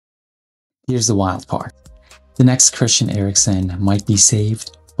Here's the wild part. The next Christian Eriksen might be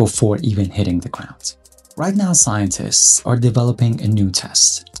saved before even hitting the ground. Right now, scientists are developing a new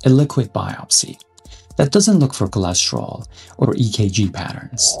test, a liquid biopsy, that doesn't look for cholesterol or EKG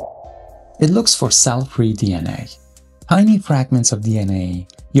patterns. It looks for cell-free DNA, tiny fragments of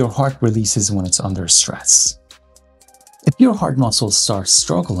DNA your heart releases when it's under stress. If your heart muscle starts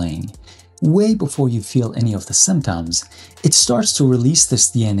struggling, way before you feel any of the symptoms, it starts to release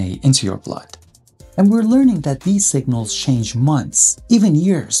this DNA into your blood. And we're learning that these signals change months, even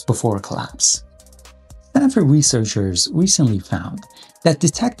years before a collapse. Stanford researchers recently found that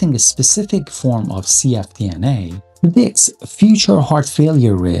detecting a specific form of cfDNA predicts future heart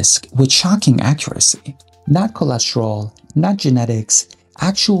failure risk with shocking accuracy. Not cholesterol, not genetics,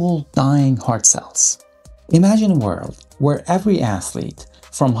 actual dying heart cells. Imagine a world where every athlete,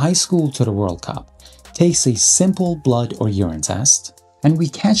 from high school to the World Cup, takes a simple blood or urine test, and we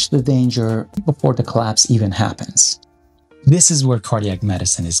catch the danger before the collapse even happens. This is where cardiac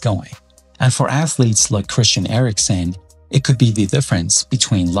medicine is going. And for athletes like Christian Eriksen, it could be the difference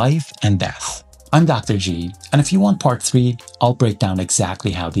between life and death. I'm Dr. G, and if you want part 3, I'll break down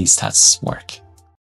exactly how these tests work.